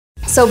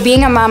So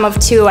being a mom of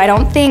two, I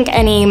don't think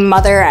any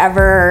mother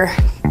ever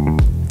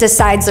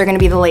decides they're gonna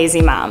be the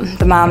lazy mom,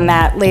 the mom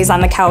that lays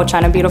on the couch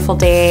on a beautiful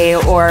day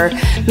or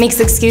makes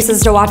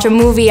excuses to watch a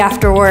movie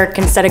after work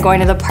instead of going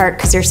to the park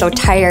because you're so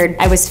tired.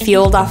 I was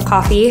fueled off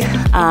coffee,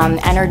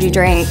 energy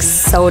drinks,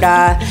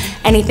 soda,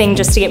 anything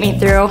just to get me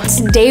through.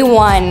 Day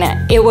one,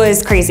 it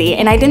was crazy,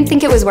 and I didn't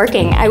think it was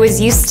working. I was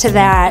used to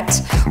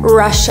that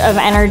rush of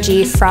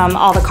energy from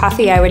all the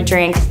coffee I would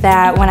drink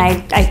that when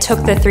I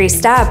took the 3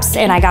 steps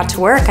and I got to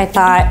work, I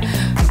thought,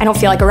 I don't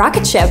feel like a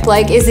rocket ship.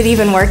 Like, is it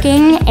even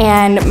working?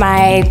 And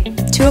my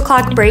 2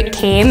 o'clock break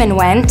came and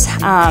went.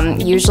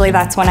 Usually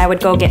that's when I would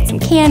go get some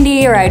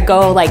candy or I'd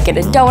go like get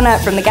a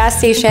donut from the gas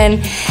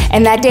station.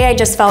 And that day I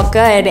just felt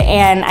good,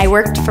 and I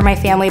worked for my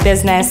family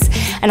business,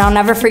 and I'll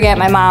never forget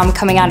my mom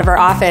coming out of her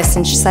office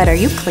and she said, "Are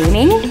you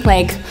cleaning?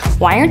 Like,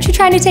 why aren't you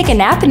trying to take a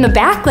nap in the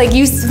back? Like,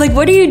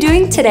 what are you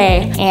doing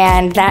today?"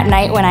 And that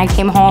night when I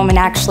came home and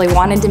actually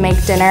wanted to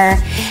make dinner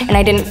and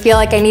I didn't feel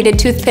like I needed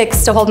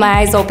toothpicks to hold my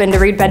eyes open to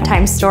read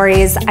bedtime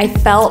stories, I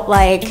felt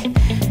like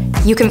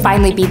you can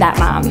finally be that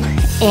mom.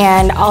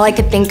 And all I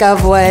could think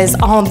of was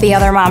all of the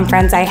other mom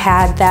friends I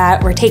had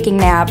that were taking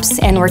naps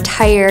and were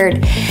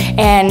tired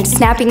and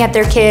snapping at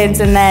their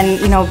kids and then,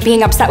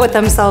 being upset with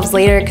themselves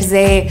later because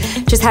they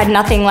just had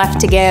nothing left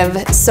to give.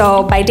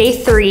 So by day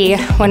 3,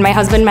 when my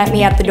husband met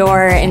me at the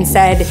door and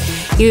said,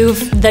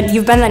 You've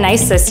been the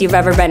nicest you've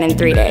ever been in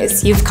 3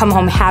 days. You've come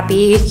home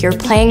happy, you're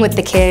playing with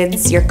the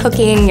kids, you're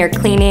cooking, you're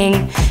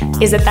cleaning.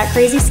 Is it that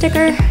crazy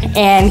sticker?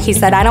 And he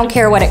said, I don't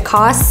care what it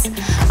costs.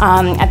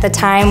 At the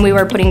time, we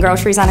were putting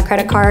groceries on a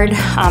credit card,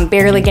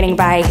 barely getting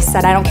by. He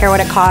said, I don't care what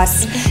it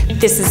costs.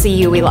 This is the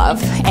you we love,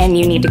 and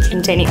you need to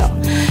continue.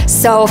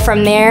 So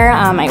from there,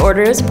 I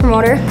ordered as a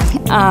promoter.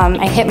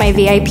 I hit my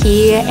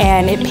VIP,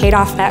 and it paid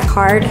off that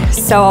card.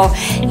 So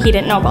he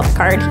didn't know about the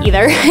card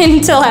either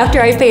until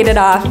after I paid it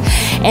off.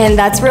 And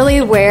that's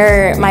really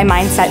where my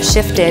mindset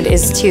shifted,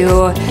 is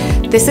to,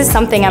 this is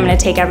something I'm gonna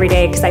take every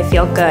day because I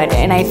feel good,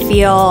 and I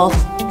feel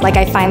like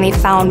I finally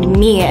found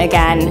me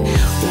again.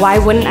 Why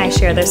wouldn't I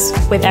share this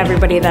with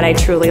everybody that I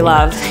truly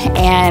love?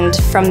 And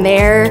from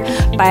there,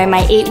 by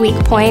my 8-week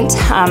point,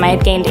 I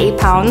had gained 8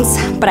 pounds,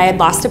 but I had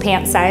lost a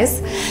pant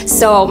size.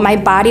 So my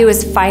body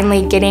was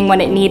finally getting what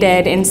it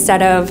needed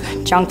instead of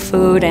junk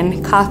food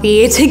and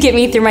coffee to get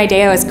me through my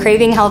day. I was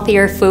craving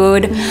healthier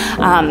food.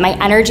 My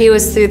energy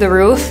was through the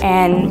roof,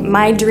 and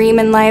my dream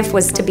in life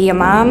was to be a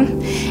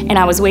mom, and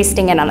I was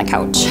wasting it on the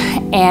couch.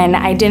 And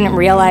I didn't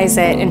realize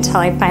it until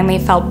I finally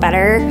felt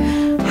better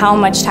how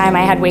much time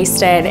I had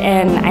wasted.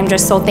 And I'm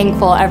just so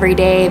thankful every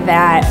day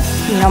that,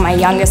 my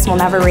youngest will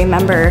never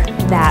remember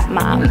that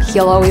mom.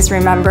 He'll always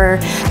remember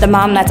the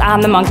mom that's on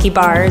the monkey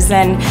bars.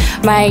 And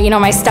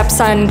my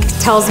stepson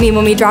tells me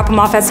when we drop him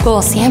off at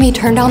school, Sammy,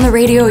 turn down the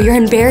radio, you're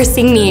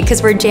embarrassing me,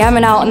 because we're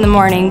jamming out in the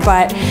morning.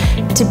 But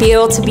to be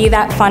able to be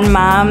that fun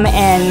mom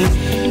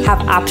and have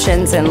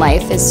options in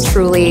life is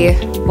truly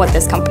what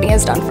this company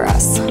has done for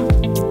us.